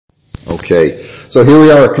Okay, so here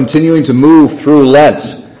we are continuing to move through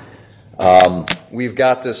Lent. We've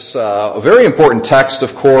got this very important text,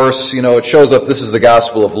 of course. You know, it shows up, this is the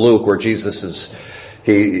Gospel of Luke, where Jesus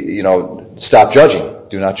stop judging,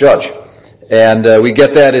 do not judge. And we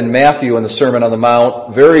get that in Matthew in the Sermon on the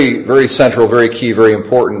Mount. Very, very central, very key, very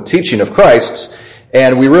important teaching of Christ's.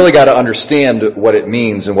 And we really got to understand what it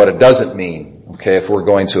means and what it doesn't mean, okay, if we're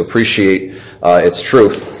going to appreciate its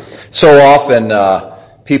truth. So often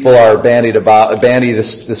people are bandied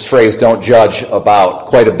this phrase, don't judge, about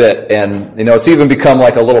quite a bit. And, you know, it's even become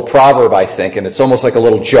like a little proverb, I think, and it's almost like a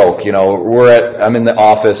little joke. You know, I'm in the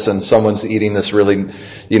office and someone's eating this really,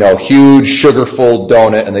 huge sugar-full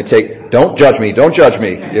donut, and they don't judge me,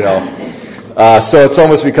 so it's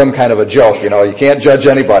almost become kind of a joke, you can't judge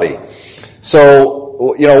anybody. So,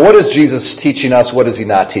 what is Jesus teaching us? What is he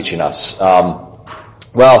not teaching us?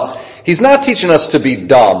 Well, he's not teaching us to be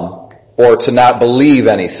dumb or to not believe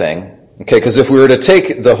anything, okay? Because if we were to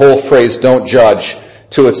take the whole phrase, don't judge,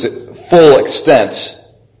 to its full extent,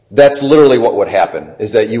 that's literally what would happen,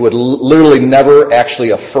 is that you would literally never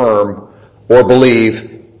actually affirm or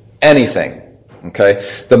believe anything, okay?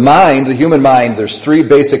 The human mind, there's three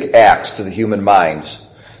basic acts to the human mind.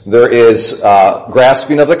 There is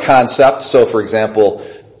grasping of the concept. So, for example,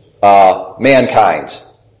 mankind.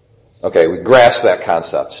 Okay, we grasp that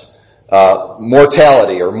concept.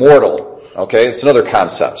 Mortality or mortal. Okay, it's another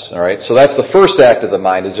concept. All right, so that's the first act of the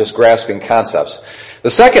mind, is just grasping concepts. The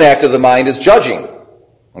second act of the mind is judging.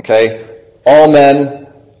 Okay, all men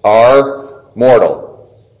are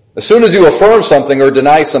mortal. As soon as you affirm something or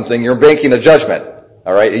deny something, you're making a judgment.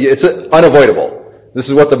 All right, it's unavoidable. This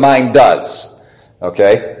is what the mind does.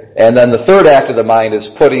 Okay, and then the third act of the mind is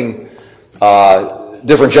putting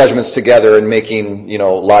different judgments together and making,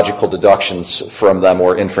 logical deductions from them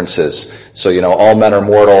or inferences. So, all men are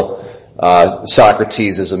mortal.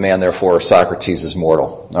 Socrates is a man, therefore Socrates is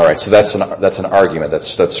mortal. All right, so that's an argument.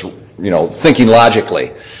 That's thinking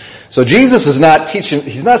logically. So Jesus is not teaching.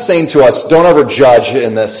 He's not saying to us, don't ever judge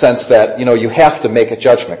in the sense that you have to make a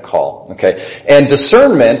judgment call. Okay, and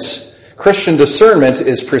discernment. Christian discernment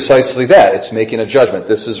is precisely that. It's making a judgment.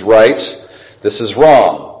 This is right. This is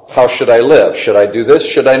wrong. How should I live? Should I do this?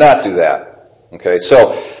 Should I not do that? Okay,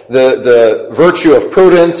 so the virtue of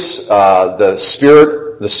prudence, the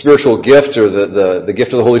spiritual gift, or the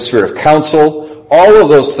gift of the Holy Spirit of counsel, all of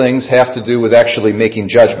those things have to do with actually making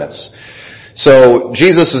judgments. So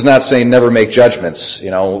Jesus is not saying never make judgments.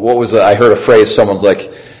 I heard a phrase, someone's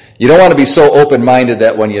like, you don't want to be so open-minded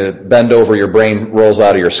that when you bend over, your brain rolls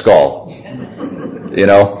out of your skull.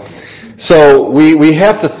 So we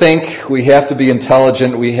have to think, we have to be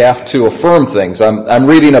intelligent, we have to affirm things. I'm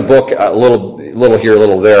reading a book, a little here, a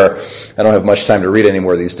little there. I don't have much time to read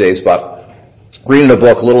anymore these days, but reading a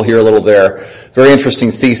book, a little here, a little there. Very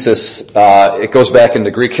interesting thesis. It goes back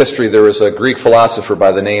into Greek history. There was a Greek philosopher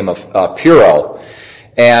by the name of Pyrrho.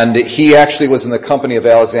 And he actually was in the company of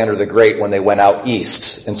Alexander the Great when they went out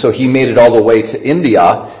east. And so he made it all the way to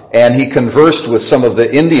India, and he conversed with some of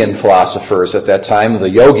the Indian philosophers at that time, the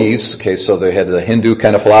yogis. Okay, so they had the Hindu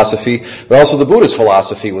kind of philosophy, but also the Buddhist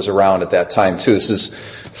philosophy was around at that time too. This is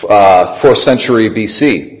 4th century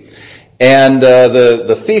BC. And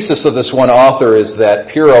the thesis of this one author is that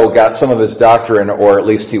Pyrrho got some of his doctrine, or at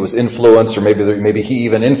least he was influenced, or maybe he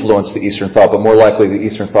even influenced the Eastern thought, but more likely the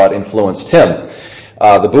Eastern thought influenced him.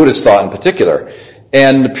 The Buddhist thought in particular.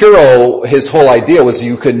 And Pyrrho, his whole idea was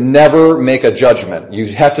you could never make a judgment. You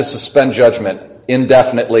have to suspend judgment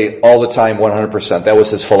indefinitely, all the time, 100%. That was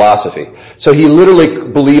his philosophy. So he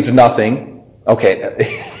literally believed nothing. Okay.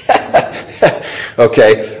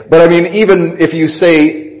 Okay. But I mean, even if you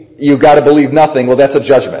say you gotta believe nothing, well, that's a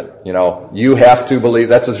judgment. You have to believe,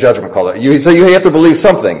 that's a judgment call. So you have to believe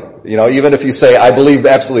something. Even if you say, I believe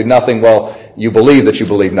absolutely nothing, well, you believe that you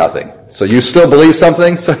believe nothing. So you still believe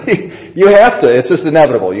something, so you have to. It's just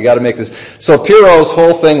inevitable. You gotta make this. So Pyrrho's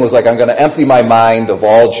whole thing was like, I'm gonna empty my mind of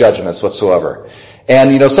all judgments whatsoever.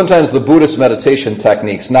 And sometimes the Buddhist meditation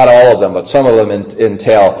techniques, not all of them, but some of them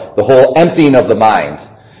entail the whole emptying of the mind.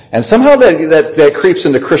 And somehow that creeps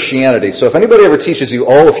into Christianity. So if anybody ever teaches you,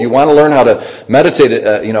 if you want to learn how to meditate,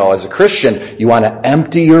 as a Christian, you want to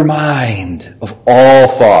empty your mind of all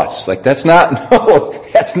thoughts. Like that's not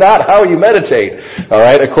how you meditate. All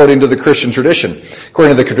right, according to the Christian tradition.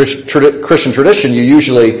 According to the Christian tradition, you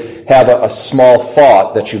usually have a small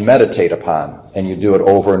thought that you meditate upon, and you do it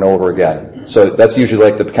over and over again. So that's usually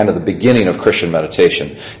like the beginning of Christian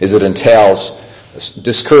meditation. It entails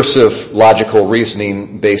discursive, logical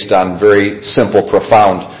reasoning based on very simple,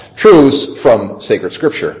 profound truths from sacred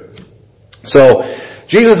scripture. So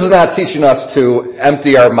Jesus is not teaching us to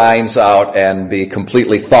empty our minds out and be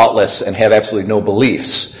completely thoughtless and have absolutely no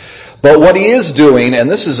beliefs. But what he is doing,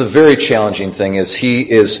 and this is a very challenging thing, is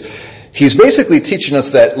he's basically teaching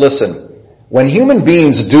us that, listen, when human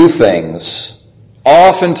beings do things,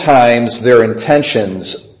 oftentimes their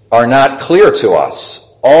intentions are not clear to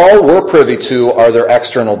us. All we're privy to are their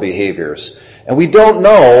external behaviors. And we don't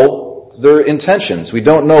know their intentions. We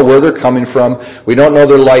don't know where they're coming from. We don't know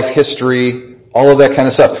their life history, all of that kind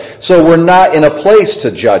of stuff. So we're not in a place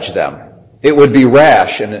to judge them. It would be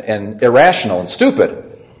rash and irrational and stupid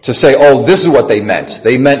to say, oh, this is what they meant.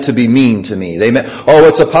 They meant to be mean to me. They meant, oh,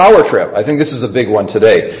 it's a power trip. I think this is a big one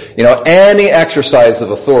today. Any exercise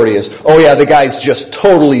of authority is, oh yeah, the guy's just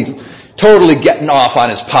totally getting off on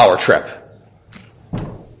his power trip.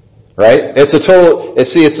 Right? It's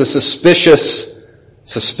a suspicious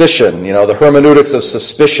suspicion, the hermeneutics of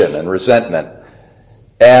suspicion and resentment.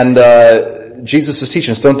 And Jesus is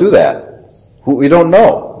teaching us, don't do that. We don't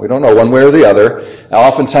know. We don't know one way or the other. Now,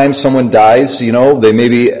 oftentimes someone dies, they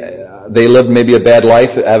lived maybe a bad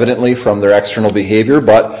life, evidently, from their external behavior,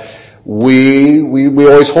 but we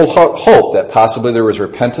always hold hope that possibly there was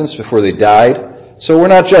repentance before they died. So we're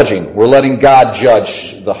not judging. We're letting God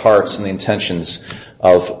judge the hearts and the intentions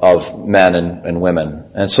of men and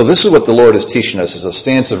women. And so this is what the Lord is teaching us, is a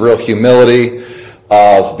stance of real humility,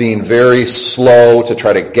 of being very slow to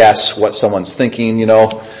try to guess what someone's thinking.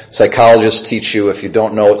 Psychologists teach you, if you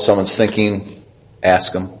don't know what someone's thinking,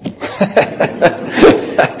 ask them.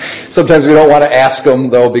 Sometimes we don't want to ask them,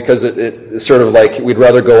 though, because it's sort of like we'd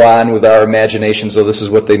rather go on with our imagination, so this is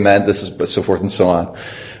what they meant, this is so forth and so on.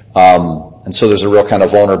 And so there's a real kind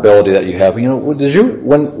of vulnerability that you have.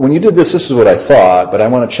 When you did this is what I thought, but I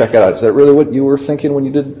want to check it out. Is that really what you were thinking when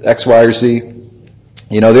you did X, Y, or Z?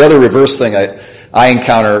 The other reverse thing I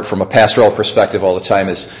encounter from a pastoral perspective all the time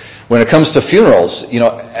is when it comes to funerals,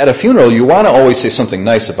 at a funeral you want to always say something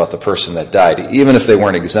nice about the person that died, even if they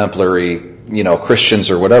weren't exemplary, Christians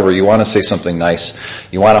or whatever. You want to say something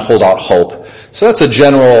nice. You want to hold out hope. So that's a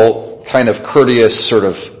general kind of courteous sort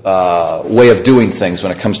of way of doing things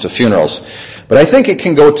when it comes to funerals. But I think it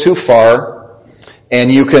can go too far,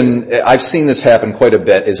 and I've seen this happen quite a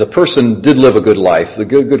bit, is a person did live a good life, a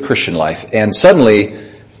good Christian life, and suddenly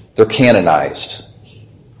they're canonized.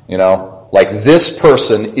 Like this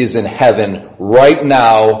person is in heaven right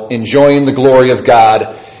now, enjoying the glory of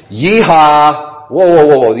God. Yeehaw!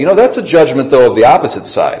 Whoa. That's a judgment, though, of the opposite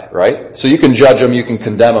side, right? So you can judge them, you can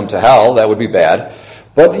condemn them to hell, that would be bad.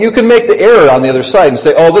 But you can make the error on the other side and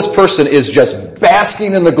say, oh, this person is just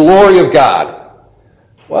basking in the glory of God.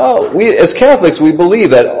 Well, we, as Catholics, we believe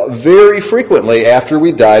that very frequently after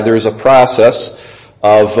we die, there's a process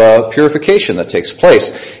of purification that takes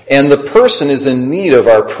place. And the person is in need of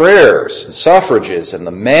our prayers and suffrages and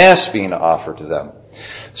the Mass being offered to them.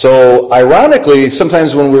 So, ironically,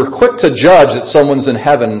 sometimes when we're quick to judge that someone's in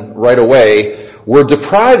heaven right away, we're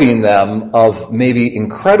depriving them of maybe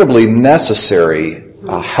incredibly necessary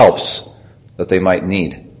helps that they might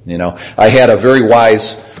need. I had a very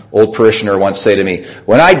wise old parishioner once say to me,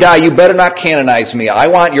 when I die, you better not canonize me. I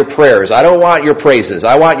want your prayers. I don't want your praises.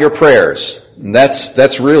 I want your prayers. And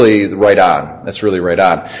that's really right on. That's really right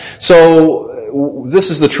on. So, this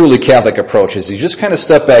is the truly Catholic approach, is you just kind of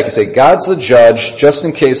step back and say, God's the judge, just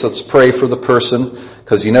in case let's pray for the person,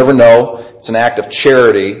 because you never know. It's an act of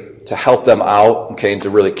charity to help them out, okay, and to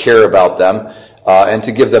really care about them, and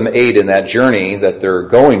to give them aid in that journey that they're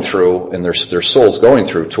going through and their soul's going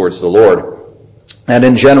through towards the Lord. And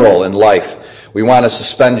in general, in life, we want to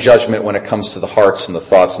suspend judgment when it comes to the hearts and the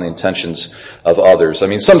thoughts and the intentions of others. I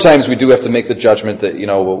mean, sometimes we do have to make the judgment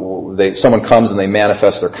that, someone comes and they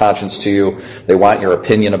manifest their conscience to you. They want your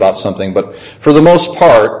opinion about something. But for the most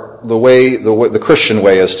part, the Christian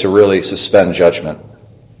way is to really suspend judgment.